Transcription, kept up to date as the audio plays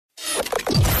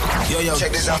Yo,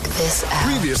 check this out.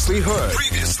 Previously heard.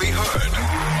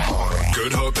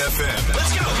 Good Hope FM.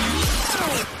 Let's go.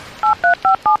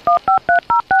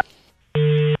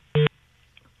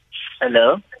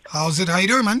 Hello. How's it? How you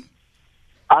doing, man?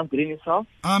 I'm good. And yourself?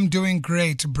 I'm doing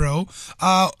great, bro.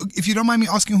 If you don't mind me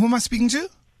asking, who am I speaking to?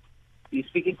 You're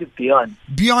speaking to Bjorn.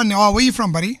 Bjorn, where are you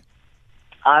from, buddy?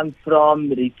 I'm from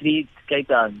Retreat, Cape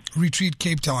Town. Retreat,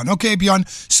 Cape Town. Okay, Bjorn.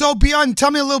 So, Bjorn,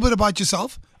 tell me a little bit about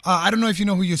yourself. I don't know if you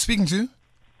know who you're speaking to.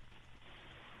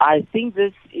 I think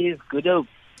this is Good Hope.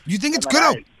 You think it's Good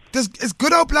Hope? Is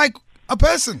Good Hope like a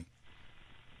person?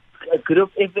 Good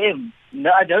Hope FM.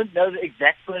 No, I don't know the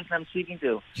exact person I'm speaking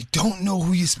to. You don't know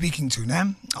who you're speaking to,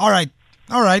 man? All right.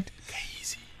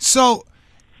 Easy. So,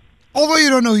 although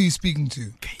you don't know who you're speaking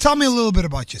to, tell me a little bit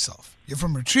about yourself. You're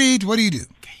from Retreat. What do you do?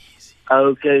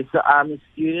 Okay, so I'm a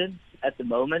student at the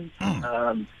moment.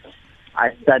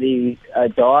 I study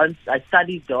dance. I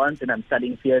studied dance and I'm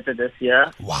studying theater this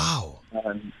year. Wow.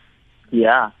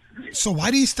 Yeah. So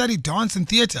why do you study dance and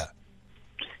theater?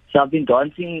 So I've been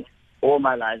dancing all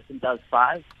my life since I was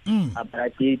 5. But I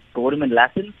did ballroom and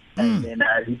Latin. And then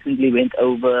I recently went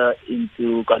over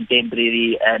into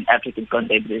contemporary and African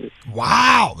contemporary.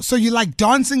 Wow. So you like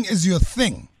dancing is your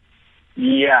thing?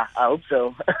 Yeah, I hope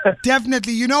so.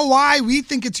 Definitely. You know why we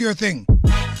think it's your thing?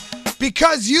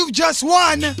 Because you've just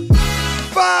won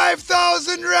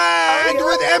 5,000 Rand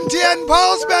with MTN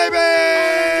Pulse, baby!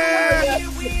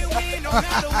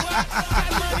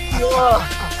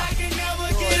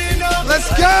 Let's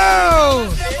go!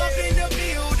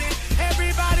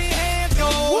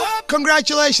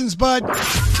 Congratulations, bud.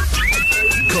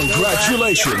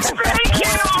 Congratulations.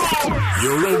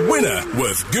 You're a winner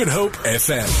with Good Hope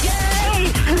FM.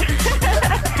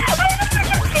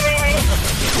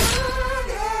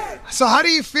 So how do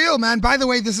you feel, man? By the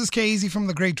way, this is K-Easy from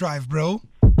The Great Drive, bro.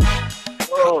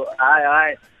 Oh,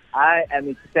 I am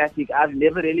ecstatic. I've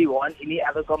never really won any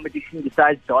other competition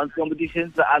besides dance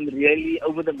competitions, so I'm really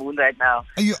over the moon right now.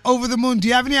 Are you over the moon? Do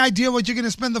you have any idea what you're going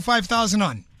to spend the 5,000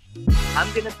 on?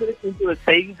 I'm going to put it into a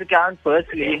savings account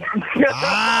personally.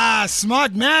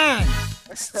 Smart man.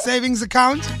 Savings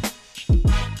account.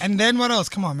 And then what else?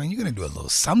 Come on, man. You're going to do a little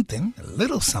something. I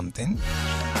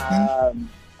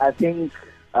think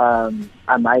I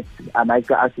might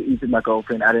go out to eat with my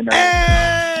girlfriend. I don't know.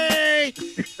 Hey!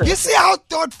 You see how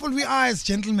thoughtful we are as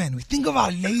gentlemen. We think of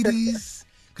our ladies.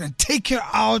 Gonna take her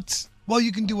out. Well,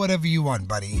 you can do whatever you want,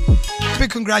 buddy.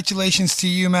 Big congratulations to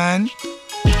you, man.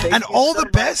 And all the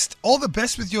best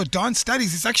with your dance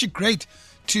studies. It's actually great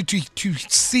to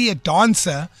see a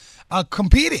dancer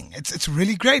competing. It's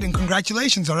really great, and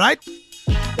congratulations, all right?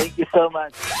 Thank you so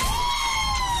much.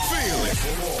 Feel it.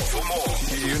 For more,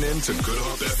 tune in to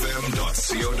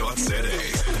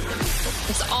goodhopefm.co.za.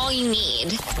 It's all you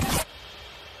need.